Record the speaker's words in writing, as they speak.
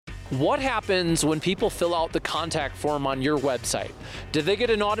What happens when people fill out the contact form on your website? Do they get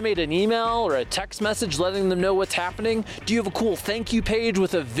an automated email or a text message letting them know what's happening? Do you have a cool thank you page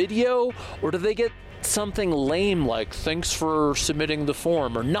with a video? Or do they get something lame like thanks for submitting the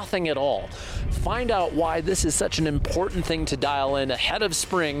form or nothing at all? Find out why this is such an important thing to dial in ahead of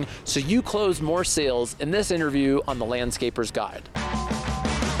spring so you close more sales in this interview on the Landscaper's Guide.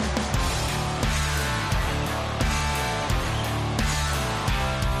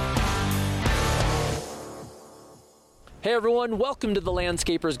 Hey everyone, welcome to the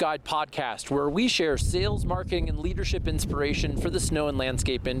Landscaper's Guide podcast, where we share sales, marketing, and leadership inspiration for the snow and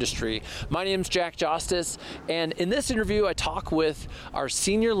landscape industry. My name's Jack Justice, and in this interview, I talk with our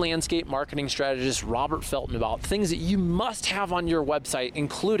senior landscape marketing strategist, Robert Felton, about things that you must have on your website,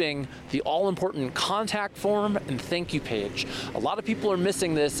 including the all-important contact form and thank you page. A lot of people are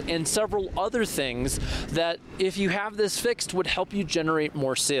missing this, and several other things that, if you have this fixed, would help you generate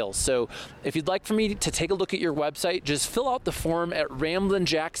more sales. So if you'd like for me to take a look at your website, just fill out the form at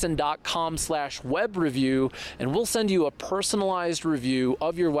ramblinjackson.com/web review, and we'll send you a personalized review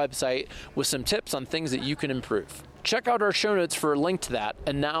of your website with some tips on things that you can improve. Check out our show notes for a link to that.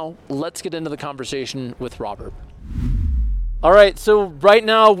 And now let's get into the conversation with Robert. All right, so right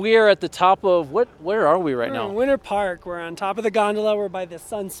now we are at the top of where are we right now? In Winter Park. We're on top of the gondola. We're by the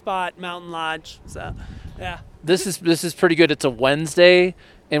Sunspot Mountain Lodge. So, yeah. This is pretty good. It's a Wednesday,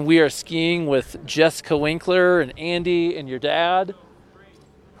 and we are skiing with Jessica Winkler and Andy and your dad.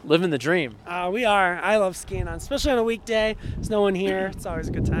 Living the dream. We are. I love skiing, especially on a weekday. There's no one here. It's always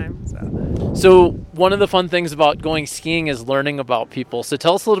a good time. So one of the fun things about going skiing is learning about people. So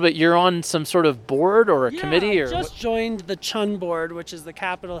tell us a little bit. You're on some sort of board or a committee? I just joined the CHUN board, which is the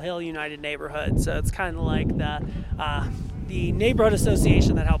Capitol Hill United Neighborhood. So it's kind of like the neighborhood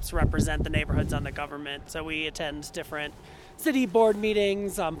association that helps represent the neighborhoods on the government. So we attend different city board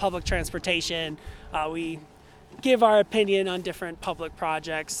meetings, public transportation. We give our opinion on different public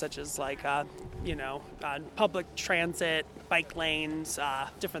projects, such as public transit, bike lanes,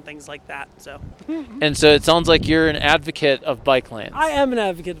 different things like that. So, and so it sounds like you're an advocate of bike lanes. I am an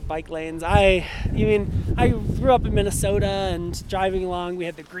advocate of bike lanes. I grew up in Minnesota, and driving along, we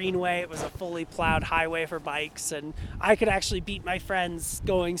had the Greenway. It was a fully plowed highway for bikes, and I could actually beat my friends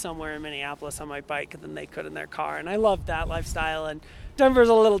going somewhere in Minneapolis on my bike than they could in their car, and I loved that lifestyle. And Denver's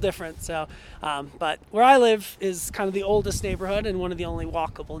a little different, so but where I live is kind of the oldest neighborhood and one of the only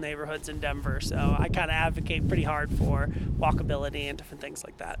walkable neighborhoods in Denver, so I kind of advocate pretty hard for walkability and different things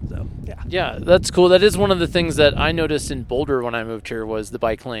like that. So yeah, that's cool. That is one of the things that I noticed in Boulder when I moved here was the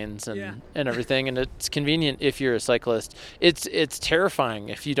bike lanes and everything, and it's convenient if you're a cyclist. It's terrifying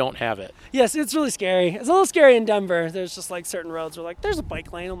if you don't have it. Yes, it's really scary. It's a little scary in Denver. There's just like certain roads where there's a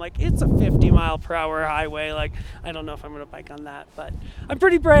bike lane. I'm like, it's a 50-mile-per-hour highway. Like, I don't know if I'm going to bike on that, but I'm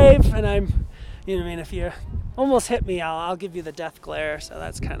pretty brave, and I'm, if you almost hit me, I'll give you the death glare, so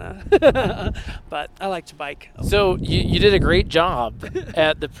that's kind of, but I like to bike. So you did a great job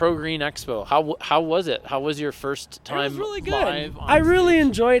at the Pro Green Expo. How was it? How was your first time? It was really good. Live on I really stage?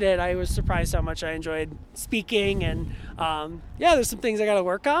 enjoyed it. I was surprised how much I enjoyed speaking, and there's some things I got to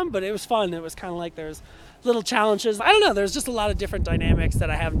work on, but it was fun. It was kind of like there's little challenges. I don't know, there's just a lot of different dynamics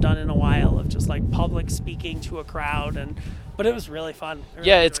that I haven't done in a while of just like public speaking to a crowd, but it was really fun.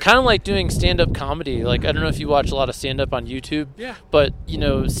 It's kind of like doing stand-up comedy. Like, I don't know if you watch a lot of stand-up on YouTube, but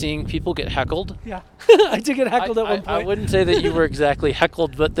seeing people get heckled. Yeah, I did get heckled at one point. I wouldn't say that you were exactly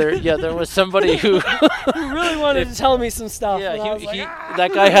heckled, but there was somebody who really wanted to tell me some stuff. Yeah,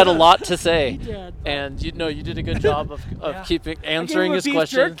 that guy had a lot to say, he did, and you did a good job of answering his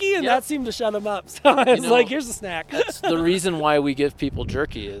question. Jerky, and that seemed to shut him up. So I was like, "Here's a snack." That's the reason why we give people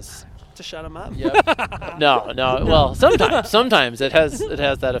jerky is to shut them up. Yep. No. Well, sometimes it has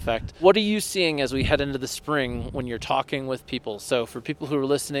that effect. What are you seeing as we head into the spring when you're talking with people? So for people who are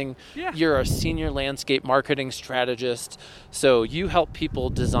listening, you're a senior landscape marketing strategist. So you help people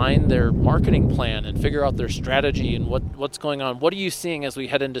design their marketing plan and figure out their strategy and what's going on. What are you seeing as we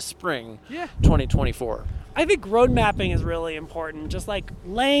head into spring 2024? I think road mapping is really important, just like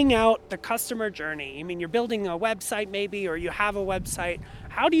laying out the customer journey. You're building a website maybe, or you have a website.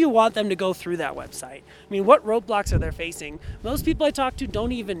 How do you want them to go through that website? What roadblocks are they facing? Most people I talk to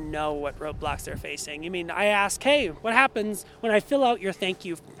don't even know what roadblocks they're facing. I ask, hey, what happens when I fill out your thank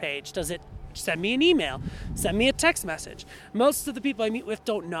you page? Does it send me an email? Send me a text message? Most of the people I meet with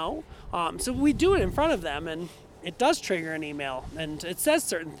don't know. So we do it in front of them, and it does trigger an email, and it says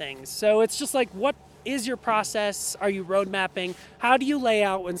certain things. So it's just like, what is your process? Are you road mapping? How do you lay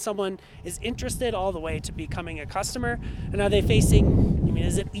out when someone is interested all the way to becoming a customer? And are they facing,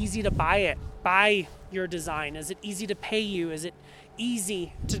 is it easy to buy your design? Is it easy to pay you? Is it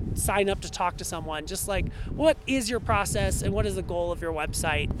easy to sign up to talk to someone. Just like, what is your process and what is the goal of your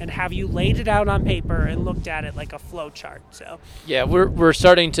website? And have you laid it out on paper and looked at it like a flow chart? So yeah, we're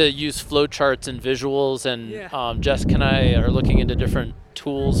starting to use flow charts and visuals, and Jessica and I are looking into different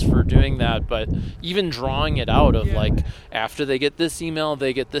tools for doing that, but even drawing it out of like, after they get this email,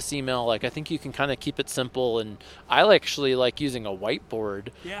 like I think you can kind of keep it simple, and I actually like using a whiteboard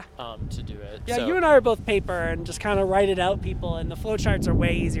to do it. Yeah, so you and I are both paper and just kind of write it out, people, and the flowcharts are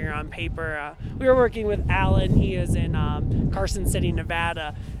way easier on paper. We were working with Alan, he is in Carson City,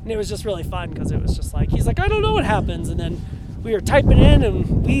 Nevada, and it was just really fun because it was just like, he's like, I don't know what happens, and then we were typing in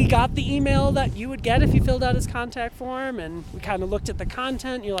and we got the email that you would get if you filled out his contact form, and we kind of looked at the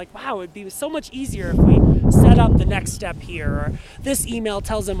content and you're like, wow, it'd be so much easier if we set up the next step here, or this email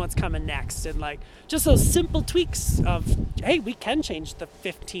tells him what's coming next, and like just those simple tweaks of, hey, we can change the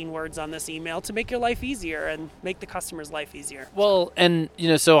 15 words on this email to make your life easier and make the customer's life easier. Well, and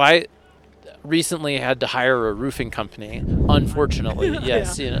so I recently had to hire a roofing company, unfortunately.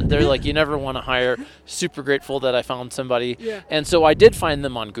 Yes, they're like, you never want to hire. Super grateful that I found somebody. And so I did find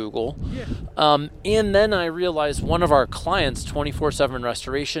them on Google. And then I realized one of our clients, 24/7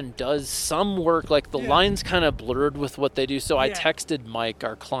 Restoration, does some work, like the lines kind of blurred with what they do. So I texted Mike,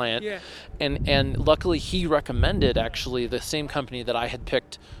 our client, and luckily he recommended actually the same company that I had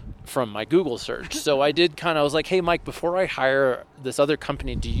picked from my Google search. So I was like, hey, Mike, before I hire this other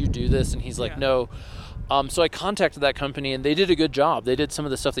company, do you do this? And he's like, no. So I contacted that company, and they did a good job. They did some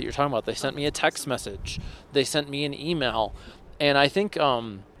of the stuff that you're talking about. They sent me a text message. They sent me an email. And I think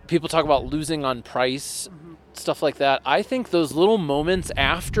people talk about losing on price, stuff like that. I think those little moments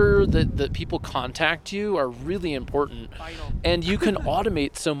after the people contact you are really important. Vital. And you can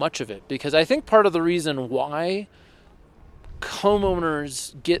automate so much of it, because I think part of the reason why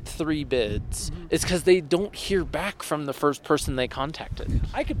homeowners get 3 bids is because they don't hear back from the first person they contacted.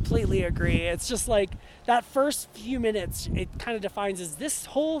 I completely agree. It's just like that first few minutes, it kind of defines as this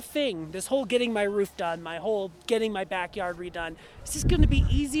whole thing, this whole getting my roof done, my whole getting my backyard redone. Is this going to be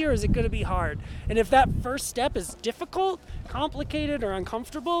easy or is it going to be hard? And if that first step is difficult, complicated, or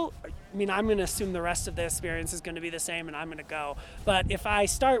uncomfortable, I mean, I'm going to assume the rest of the experience is going to be the same and I'm going to go. But if I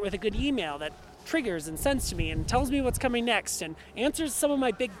start with a good email that triggers and sends to me and tells me what's coming next and answers some of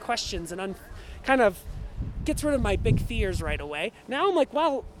my big questions and kind of gets rid of my big fears right away, now I'm like,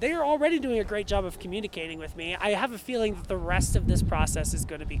 wow, they're already doing a great job of communicating with me. I have a feeling that the rest of this process is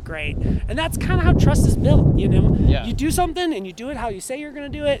going to be great. And that's kind of how trust is built, You do something and you do it how you say you're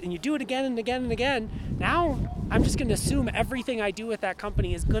going to do it, and you do it again and again and again. Now I'm just going to assume everything I do with that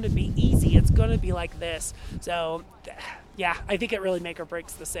company is going to be easy. It's going to be like this. So yeah, I think it really make or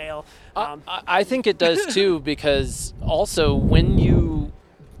breaks the sale. I think it does too, because also when you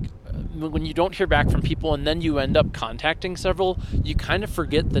don't hear back from people and then you end up contacting several, you kind of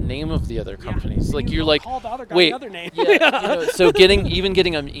forget the name of the other companies. Like you're like, wait, other name. So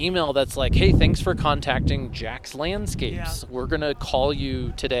getting an email that's like, hey, thanks for contacting Jack's Landscapes. We're gonna call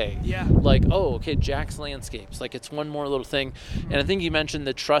you today. Like, oh, okay, Jack's Landscapes. Like, it's one more little thing. And I think you mentioned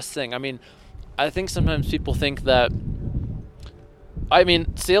the trust thing. I mean, I think sometimes people think that,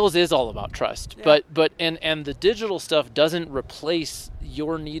 sales is all about trust, but the digital stuff doesn't replace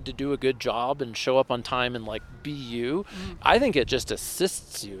your need to do a good job and show up on time and like be you. I think it just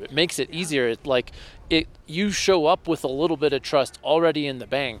assists you. It makes it easier. It's like you show up with a little bit of trust already in the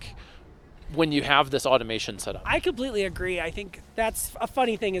bank when you have this automation set up. I completely agree. I think that's a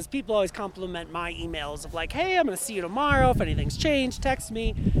funny thing is people always compliment my emails of like, hey, I'm going to see you tomorrow. If anything's changed, text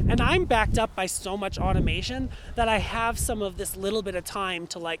me. And I'm backed up by so much automation that I have some of this little bit of time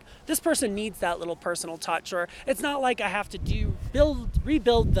to like, this person needs that little personal touch, or it's not like I have to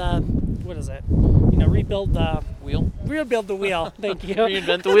rebuild the, rebuild the wheel. Rebuild the wheel. Thank you.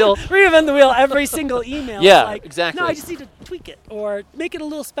 Reinvent the wheel. Reinvent the wheel every single email. Yeah, like, exactly. No, I just need to tweak it or make it a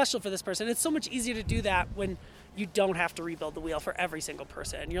little special for this person. It's so much easier to do that when you don't have to rebuild the wheel for every single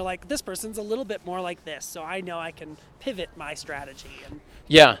person. You're like, this person's a little bit more like this, so I know I can pivot my strategy. And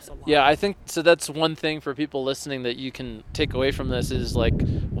I think so. That's one thing for people listening that you can take away from this is like,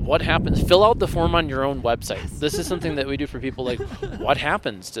 what happens? Fill out the form on your own website. This is something that we do for people. Like, what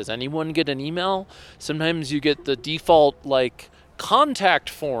happens? Does anyone get an email? Sometimes you get the default like contact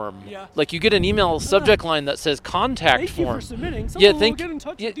form. Like you get an email subject line that says contact form. Thank you for submitting. Someone will get in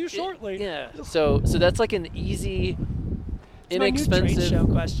touch with you shortly. So that's like an easy inexpensive. My new trade show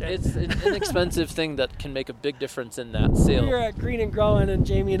question. It's an inexpensive thing that can make a big difference in that sale. We were at Green and Growing, and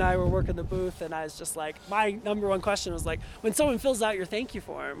Jamie and I were working the booth, and I was just like, my number one question was like, when someone fills out your thank you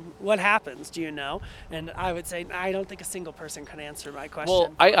form, what happens? Do you know? And I would say, I don't think a single person can answer my question.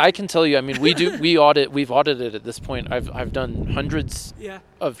 Well, I can tell you. I mean, we've audited at this point. I've done hundreds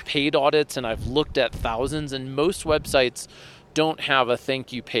of paid audits, and I've looked at thousands, and most websites don't have a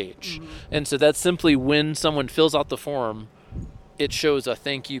thank you page. Mm-hmm. And so that's simply when someone fills out the form, it shows a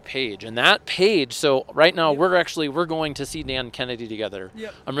thank you page. And that page, so right now we're going to see Dan Kennedy together.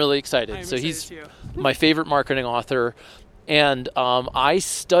 Yep. I'm really excited. So he's my favorite marketing author. And I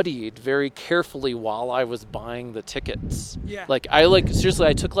studied very carefully while I was buying the tickets. Yeah. Seriously,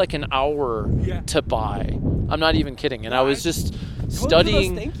 I took like an hour to buy. I'm not even kidding. And I was just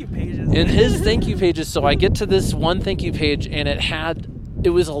studying thank you pages. In his thank you pages. So I get to this one thank you page, and it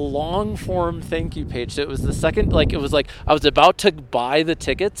was a long form thank you page. So it was the second, it was like I was about to buy the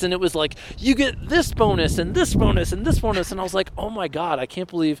tickets, and it was like, you get this bonus and this bonus and this bonus. And I was like, oh my God, I can't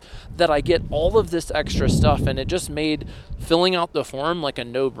believe that I get all of this extra stuff. And it just made filling out the form like a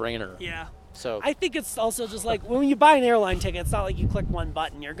no-brainer. Yeah. So I think it's also just like when you buy an airline ticket, it's not like you click one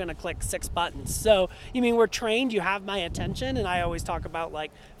button. You're going to click 6 buttons. So, we're trained. You have my attention. And I always talk about,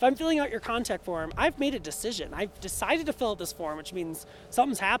 if I'm filling out your contact form, I've made a decision. I've decided to fill out this form, which means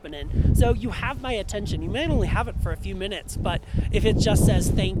something's happening. So you have my attention. You may only have it for a few minutes, but if it just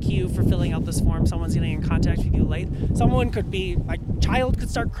says thank you for filling out this form, someone's getting in contact with you late. My child could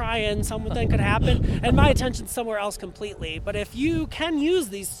start crying. Something could happen. And my attention's somewhere else completely. But if you can use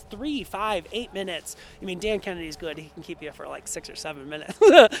these 3, 5, 8 minutes. Dan Kennedy's good. He can keep you for 6 or 7 minutes.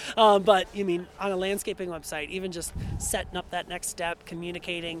 But on a landscaping website, even just setting up that next step,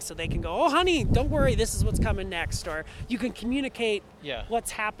 communicating so they can go, oh, honey, don't worry, this is what's coming next. Or you can communicate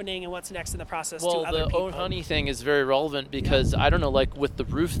what's happening and what's next in the process to other people. Well, the oh, honey thing is very relevant because, I don't know, with the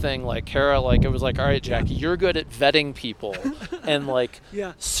roof thing, Kara, it was like, all right, Jack, you're good at vetting people and,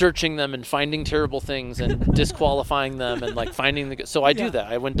 searching them and finding terrible things and disqualifying them and, finding the good. So I do that.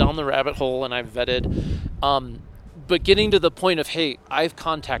 I went down the rabbit hole and I vetted. But getting to the point of, hey, I've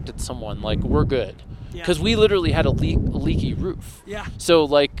contacted someone, we're good. Because we literally had a leaky roof. Yeah. So,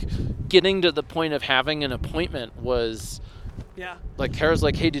 getting to the point of having an appointment was, Kara's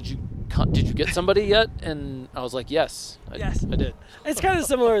like, hey, did you get somebody yet? And I was like, yes, I did. It's kind of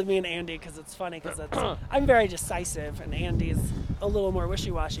similar with me and Andy because it's funny because I'm very decisive and Andy's a little more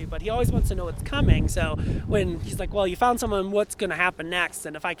wishy-washy, but he always wants to know what's coming. So when he's like, well, you found someone, what's going to happen next?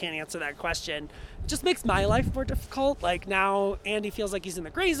 And if I can't answer that question, it just makes my life more difficult. Now Andy feels like he's in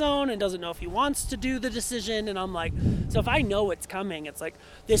the gray zone and doesn't know if he wants to do the decision. And I'm like, so if I know what's coming, it's like,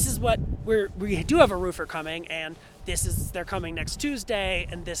 this is what we do have a roofer coming and they're coming next Tuesday,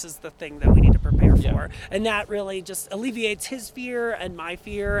 and this is the thing that we need to prepare for. And that really just alleviates his fear and my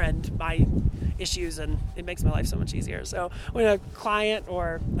issues, and it makes my life so much easier. So when a client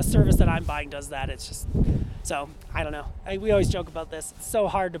or a service that I'm buying does that, it's just, so I don't know. We always joke about this. It's so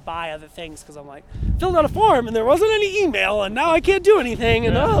hard to buy other things because I'm like, filled out a form and there wasn't any email and now I can't do anything.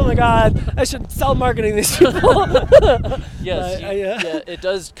 And oh my God, I should sell marketing these people. Yes, it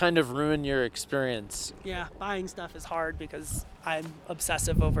does kind of ruin your experience. Yeah, buying stuff is hard because I'm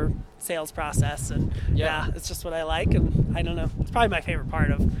obsessive over sales process and it's just what I like. And I don't know, it's probably my favorite part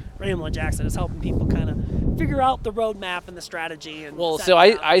of Ramblin' Jackson is helping people kind of figure out the roadmap and the strategy. And so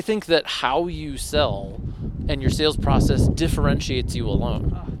I think that how you sell and your sales process differentiates you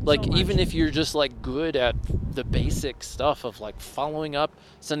alone. Even if you're just good at the basic stuff of following up,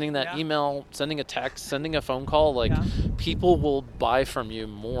 sending that email, sending a text, sending a phone call, people will buy from you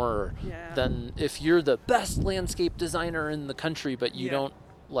more than if you're the best landscape designer in the country, but you don't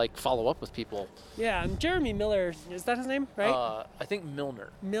follow up with people. Yeah, and Jeremy Miller, is that his name, right? I think Milner.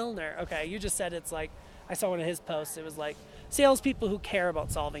 Milner, okay. You just said it's I saw one of his posts, it was salespeople who care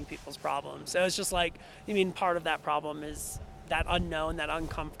about solving people's problems. So it's just part of that problem is that unknown, that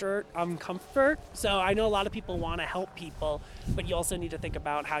uncomfort. So I know a lot of people want to help people, but you also need to think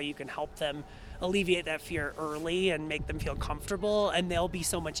about how you can help them alleviate that fear early and make them feel comfortable, and they'll be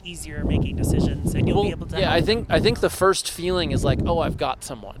so much easier making decisions, and you'll be able to help them. I think the first feeling is oh, I've got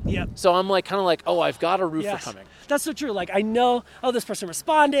someone. Yep. So I'm oh, I've got a roofer coming. That's so true. I know, oh, this person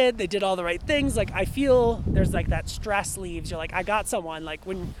responded, they did all the right things. I feel there's that stress leaves. You're I got someone.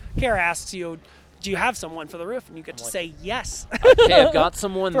 When Kara asks you, do you have someone for the roof? And you get to say yes. Okay, I've got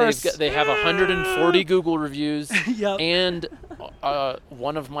someone. They have 140 Google reviews. Yep. And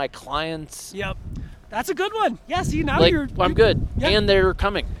one of my clients That's a good one. Yeah, see, now Like, you're I'm good. Yeah. And they're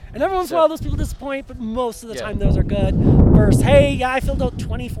coming. And every once in a while, those people disappoint, but most of the Yeah. time, those are good. Versus, hey, yeah, I filled out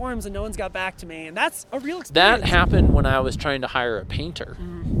 20 forms and no one's got back to me. And that's a real experience. That happened when I was trying to hire a painter.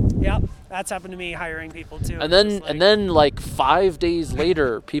 Yep, that's happened to me hiring people too. And then, It's like, and then, like 5 days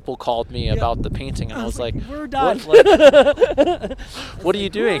later, people called me about the painting, and I was like, we're done. What are you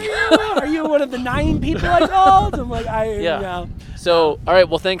doing? Are you one of the 9 people I called? I'm like, Yeah. So, all right.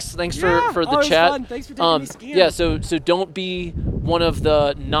 Well, thanks Yeah. for the Oh, it was chat. fun. Thanks for taking me skiing. Yeah. So don't be one of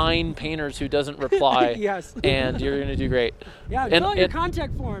the 9 painters who doesn't reply. Yes. And you're gonna do great. Yeah, And- fill out your and-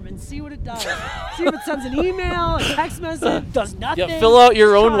 contact form and see what it does. See if it sends an email, a text message, does nothing. Yeah, fill out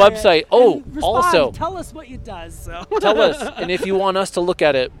your own Try it. website. Oh, And respond. also- Tell us what it does. So. Tell us, and if you want us to look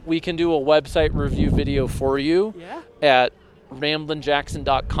at it, we can do a website review video for you Yeah. at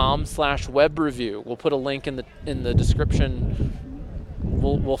ramblinjackson.com/web review. We'll put a link in the description.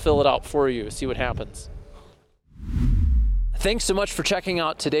 We'll fill it out for you. See what happens. Thanks so much for checking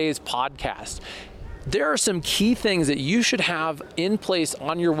out today's podcast. There are some key things that you should have in place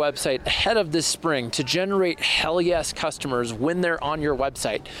on your website ahead of this spring to generate hell yes customers when they're on your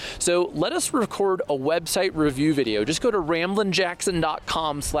website. So let us record a website review video. Just go to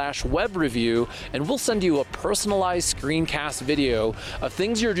ramblinjackson.com/web review and we'll send you a personalized screencast video of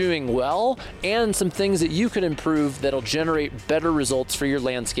things you're doing well and some things that you can improve that'll generate better results for your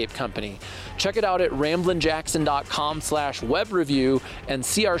landscape company. Check it out at ramblinjackson.com/web review and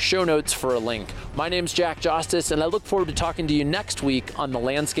see our show notes for a link. My name's Jack Justice, and I look forward to talking to you next week on the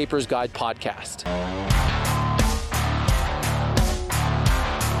Landscaper's Guide podcast.